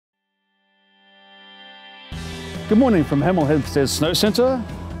Good morning from Hemel Hempstead Snow Centre.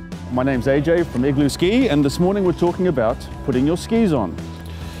 My name's AJ from Iglu Ski, and this morning we're talking about putting your skis on.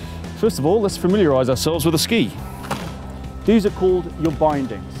 First of all, let's familiarise ourselves with a ski. These are called your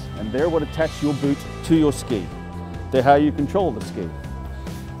bindings, and they're what attach your boot to your ski. They're how you control the ski.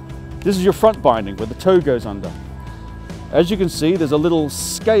 This is your front binding where the toe goes under. As you can see, there's a little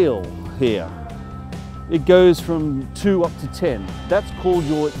scale here. It goes from 2 up to 10. That's called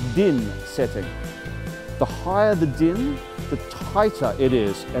your din setting. The higher the din, the tighter it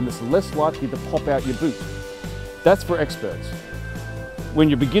is, and it's less likely to pop out your boot. That's for experts. When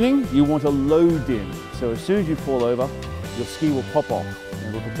you're beginning, you want a low din. So as soon as you fall over, your ski will pop off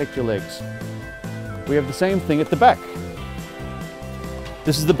and will protect your legs. We have the same thing at the back.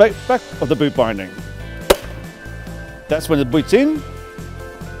 This is the back of the boot binding. That's when the boot's in,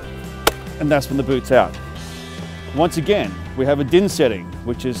 and that's when the boot's out. Once again, we have a din setting,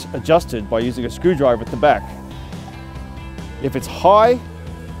 which is adjusted by using a screwdriver at the back. If it's high,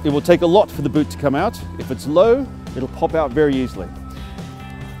 it will take a lot for the boot to come out. If it's low, it'll pop out very easily.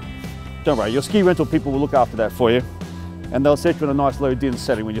 Don't worry, your ski rental people will look after that for you, and they'll set you in a nice low din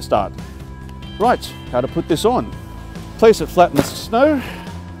setting when you start. Right, how to put this on. Place it flat in the snow,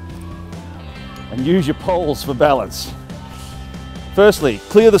 and use your poles for balance. Firstly,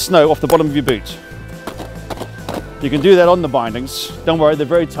 clear the snow off the bottom of your boot. You can do that on the bindings. Don't worry, they're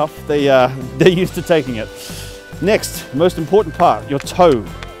very tough. They're used to taking it. Next, most important part, your toe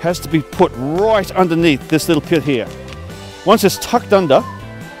has to be put right underneath this little pit here. Once it's tucked under,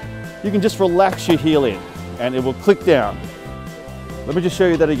 you can just relax your heel in and it will click down. Let me just show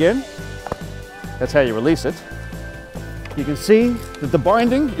you that again. That's how you release it. You can see that the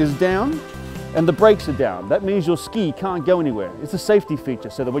binding is down and the brakes are down. That means your ski can't go anywhere. It's a safety feature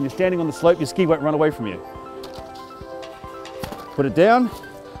so that when you're standing on the slope, your ski won't run away from you. Put it down,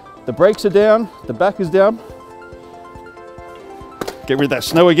 the brakes are down, the back is down. Get rid of that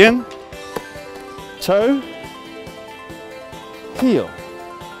snow again. Toe, heel.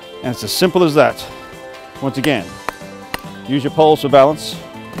 And it's as simple as that. Once again, use your poles for balance.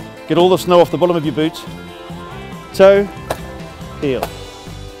 Get all the snow off the bottom of your boot. Toe, heel.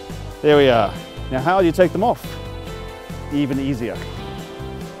 There we are. Now how do you take them off? Even easier.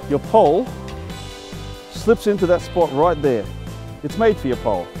 Your pole slips into that spot right there. It's made for your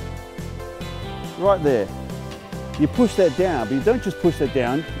pole. Right there. You push that down, but you don't just push that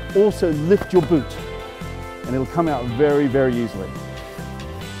down, also lift your boot and it'll come out very, very easily.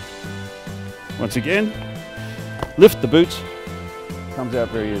 Once again, lift the boot, comes out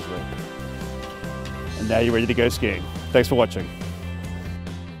very easily. And now you're ready to go skiing. Thanks for watching.